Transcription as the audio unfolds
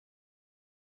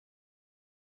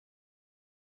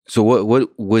So what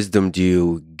wisdom do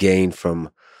you gain from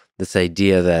this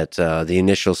idea that the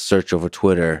initial search over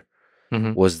Twitter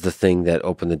Mhm. was the thing that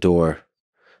opened the door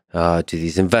to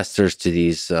these investors, to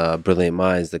these brilliant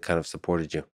minds that kind of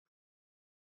supported you?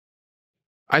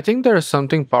 I think there is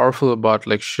something powerful about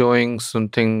like showing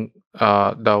something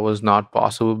that was not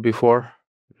possible before.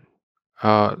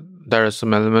 Uh, there is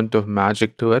some element of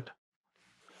magic to it,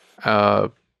 uh,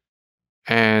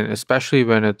 and especially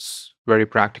when it's very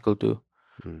practical too.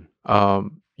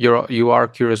 Mm. You are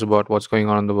curious about what's going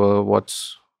on in the world,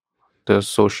 what's the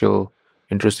social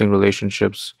interesting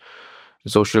relationships,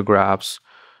 social graphs.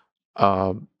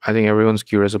 I think everyone's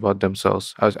curious about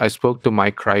themselves. I spoke to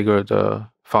Mike Krieger, the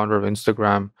founder of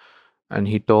Instagram, and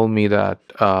he told me that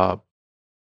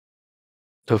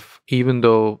even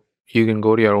though you can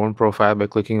go to your own profile by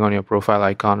clicking on your profile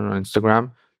icon on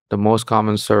Instagram, the most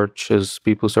common search is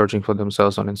people searching for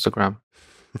themselves on Instagram.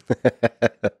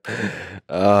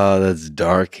 Oh, that's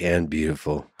dark and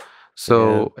beautiful. Yeah,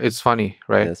 So it's funny,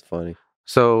 right? that's funny.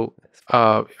 So That's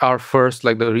funny. our first,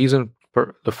 like the reason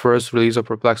the first release of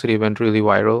Perplexity went really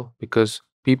viral because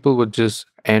people would just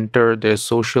enter their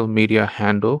social media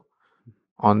handle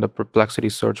on the Perplexity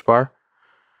search bar.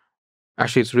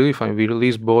 Actually, it's really funny. We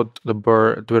released both the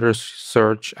Twitter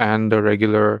search and the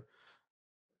regular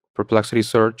Perplexity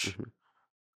search Mhm,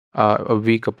 a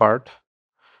week apart,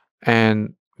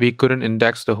 and we couldn't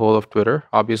index the whole of Twitter,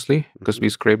 obviously, because mhm, we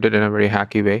scraped it in a very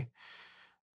hacky way.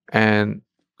 And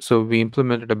so we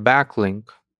implemented a backlink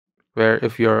where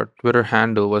if your Twitter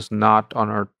handle was not on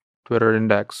our Twitter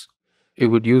index, it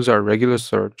would use our regular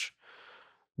search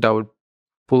that would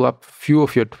pull up few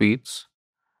of your tweets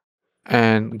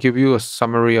and give you a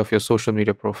summary of your social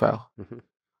media profile. mhm,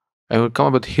 And it would come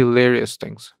up with hilarious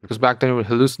things because back then it would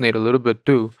hallucinate a little bit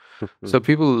too. mhm, So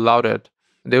people loved it.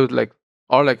 They would like,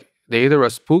 or like they either were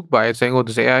spooked by it, saying, "Oh,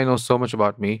 this AI knows so much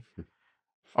about me,"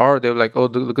 or they were like, "Oh,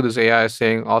 look at this AI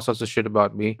saying all sorts of shit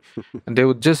about me," and they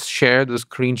would just share the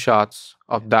screenshots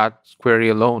of that query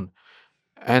alone.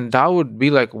 And that would be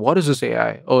like, "What is this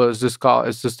AI? Oh, is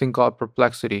this thing called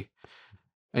Perplexity?"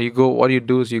 And you go, what you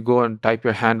do is you go and type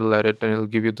your handle at it, and it'll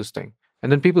give you this thing.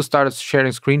 And then people started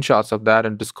sharing screenshots of that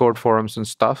in Discord forums and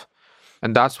stuff,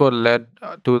 and that's what led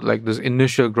to like this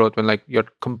initial growth when like you're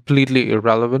completely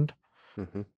irrelevant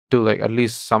mhm. to like at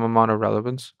least some amount of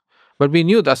relevance. But we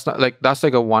knew that's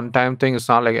like a one-time thing. It's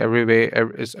not like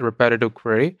it's a repetitive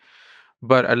query,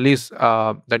 but at least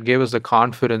that gave us the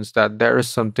confidence that there is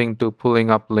something to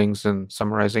pulling up links and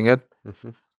summarizing it,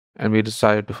 Mhm. and we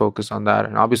decided to focus on that.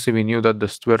 And obviously, we knew that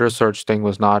this Twitter search thing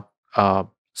was not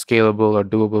scalable or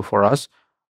doable for us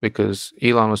because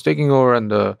Elon was taking over,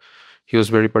 and he was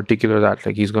very particular that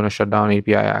like he's going to shut down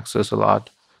API access a lot,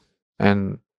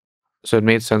 and so it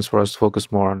made sense for us to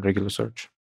focus more on regular search.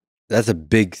 That's a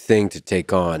big thing to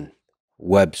take on,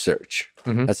 web search.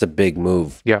 Hmm. That's a big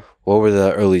move. Yeah, What were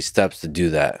the early steps to do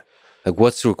that? Like,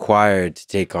 what's required to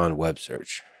take on web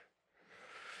search?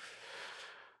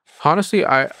 honestly,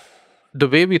 I the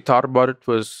way we thought about it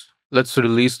was let's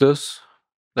release this.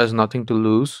 There's nothing to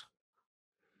lose.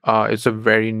 It's a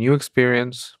very new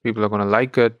experience. People are going to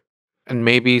like it, and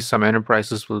maybe some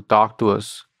enterprises will talk to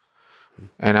us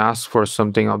and ask for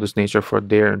something of this nature for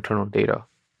their internal data.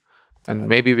 And Got it.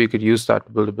 maybe we could use that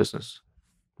to build a business.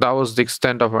 That was the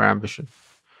extent of our ambition.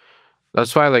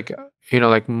 That's why, like,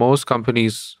 like most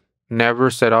companies never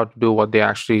set out to do what they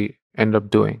actually end up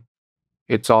doing.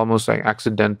 It's almost like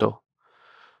accidental.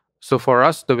 So for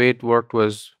us, the way it worked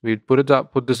was we'd put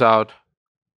this out,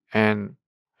 and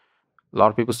a lot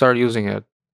of people started using it.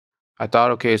 I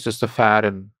thought, okay, it's just a fad,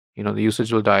 and the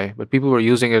usage will die. But people were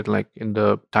using it like in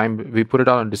the time we put it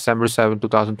out on December 7th,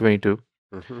 2022,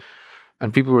 Mhm.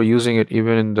 and people were using it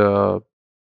even in the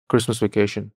Christmas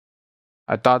vacation.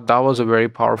 I thought that was a very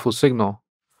powerful signal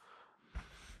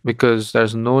because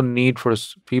there's no need for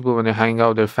people when they hang out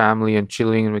with their family and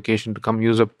chilling in vacation to come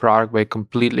use a product by a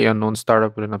completely unknown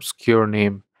startup with an obscure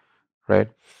name, right?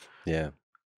 Yeah.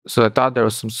 So I thought there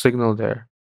was some signal there.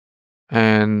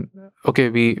 And okay,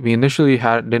 we initially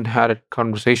didn't had it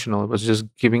conversational. It was just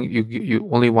giving you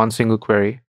only one single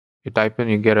query. You type in,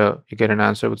 you get an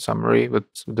answer with summary with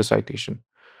the citation.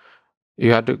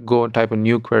 You had to go and type a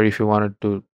new query if you wanted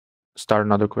to start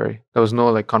another query. There was no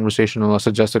like conversational or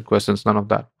suggested questions, none of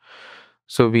that.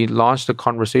 So we launched the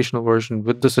conversational version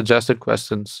with the suggested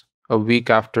questions a week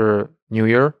after New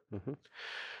Year. Mhm.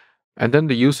 And then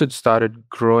the usage started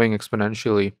growing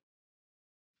exponentially.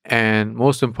 And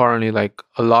most importantly, like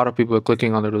a lot of people are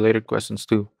clicking on the related questions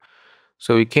too.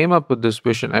 So we came up with this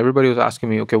vision. Everybody was asking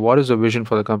me, okay, what is the vision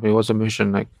for the company? What's the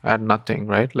mission? Like I had nothing,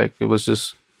 right? Like it was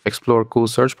just explore cool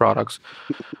search products.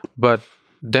 But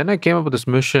Then I came up with this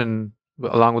mission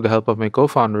along with the help of my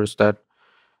co-founders that,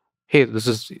 hey, this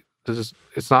is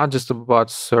it's not just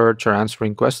about search or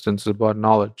answering questions, it's about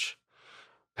knowledge,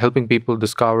 helping people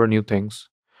discover new things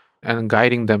and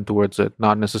guiding them towards it,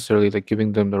 not necessarily like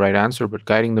giving them the right answer, but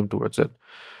guiding them towards it.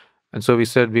 And so we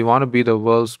said we want to be the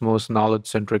world's most knowledge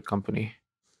centric company.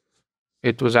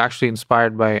 It was actually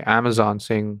inspired by Amazon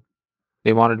saying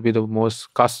they wanted to be the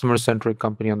most customer centric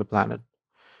company on the planet.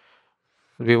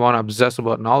 We want to obsess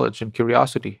about knowledge and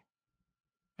curiosity.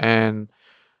 And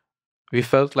we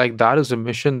felt like that is a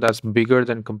mission that's bigger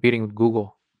than competing with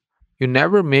Google. You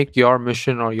never make your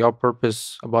mission or your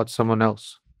purpose about someone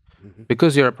else Mhm.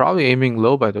 because you're probably aiming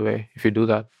low, by the way, if you do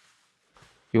that.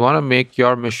 You want to make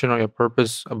your mission or your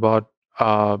purpose about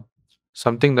uh,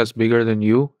 something that's bigger than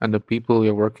you and the people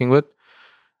you're working with.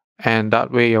 And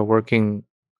that way you're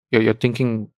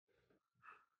thinking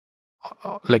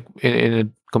like in a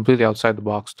completely outside the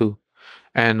box too.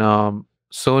 And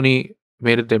Sony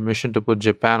made it their mission to put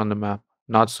Japan on the map,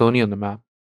 not Sony on the map.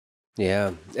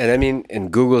 Yeah. And I mean, in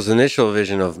Google's initial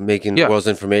vision of making the Yeah, world's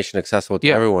information accessible to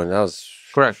yeah, everyone, that was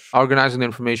correct. Organizing the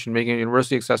information, making it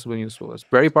universally accessible and useful. It's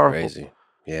very powerful. crazy.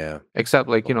 Yeah. Except,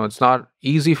 like, it's not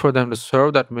easy for them to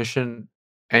serve that mission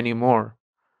anymore.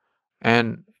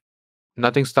 And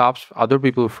nothing stops other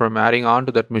people from adding on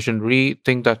to that mission,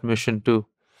 rethink that mission too,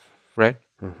 right?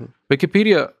 Hmm.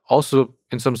 Wikipedia also,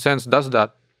 in some sense, does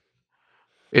that.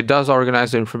 It does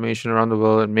organize the information around the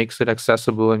world and makes it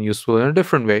accessible and useful in a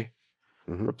different way.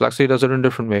 Hmm. Perplexity does it in a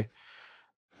different way.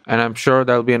 And I'm sure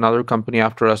there'll be another company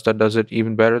after us that does it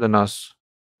even better than us.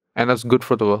 And that's good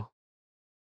for the world.